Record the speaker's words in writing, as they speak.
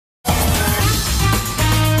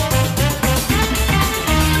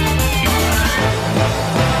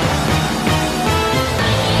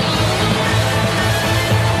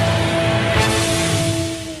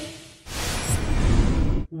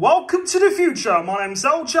future, my name's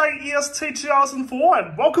LJEST2004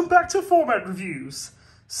 and welcome back to Format Reviews.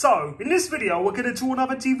 So, in this video we're going to do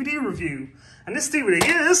another DVD review, and this DVD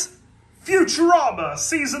is Futurama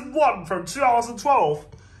Season 1 from 2012.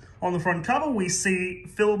 On the front cover we see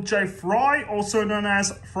Philip J. Fry, also known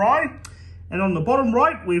as Fry, and on the bottom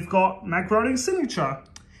right we've got Matt Groening's signature.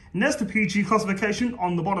 And there's the PG classification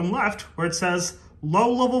on the bottom left where it says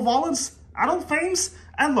low-level violence, adult themes,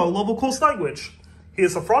 and low-level coarse language.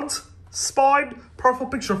 Here's the front, spine, profile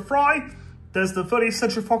picture of Fry. There's the 30th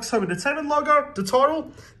Century Fox Home Entertainment logo, the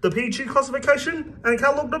title, the PG classification, and the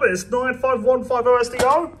catalog number is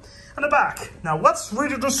 95150SDO, and the back. Now let's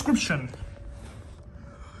read the description.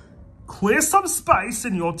 Clear some space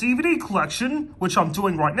in your DVD collection, which I'm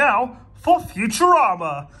doing right now, for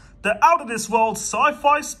Futurama, the out-of-this-world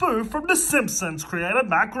sci-fi spoof from The Simpsons creator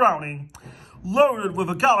Matt Groening. Loaded with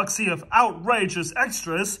a galaxy of outrageous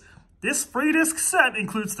extras, this 3-disc set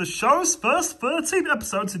includes the show's first 13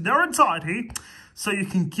 episodes in their entirety, so you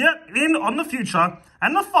can get in on the future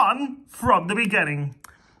and the fun from the beginning.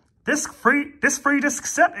 This 3-disc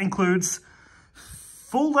set includes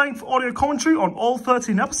full-length audio commentary on all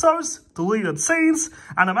 13 episodes, deleted scenes,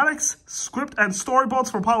 animatics, script and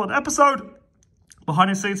storyboards for a pilot episode,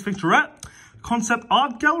 behind-the-scenes featurette, concept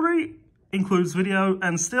art gallery, includes video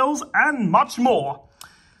and stills, and much more.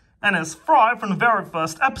 And as Fry from the very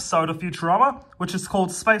first episode of Futurama, which is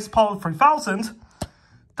called Space Pilot 3000,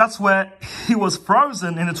 that's where he was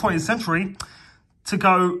frozen in the 20th century to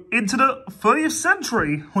go into the 30th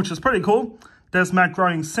century, which is pretty cool. There's Matt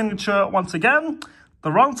Groening's signature once again.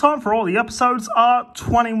 The runtime for all the episodes are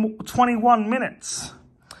 21 minutes.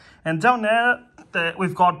 And down there,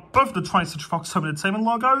 we've got both the 20th Century Fox Home Entertainment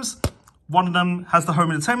logos. One of them has the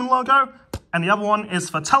Home Entertainment logo, and the other one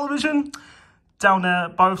is for television. Down there,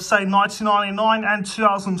 both say 1999 and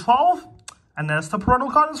 2012, and there's the parental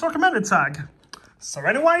guidance recommended tag. So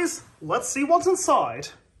anyways, let's see what's inside.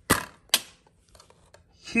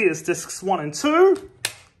 Here's discs 1 and 2,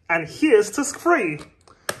 and here's disc 3.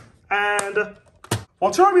 And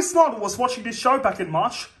while Jeremy Snider was watching this show back in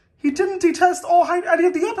March, he didn't detest or hate any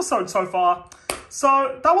of the episodes so far,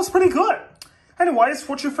 so that was pretty good. Anyways,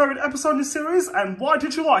 what's your favourite episode in this series, and why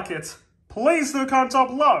did you like it? Please do comment down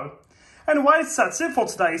below. Anyways, that's it for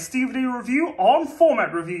today's DVD review on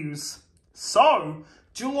Format Reviews. So,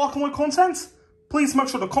 do you like all my content? Please make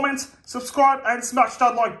sure to comment, subscribe, and smash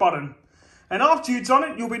that like button. And after you've done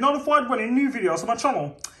it, you'll be notified when any new videos on my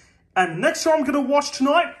channel. And the next show I'm going to watch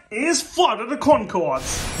tonight is Flight of the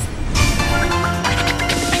Conchords.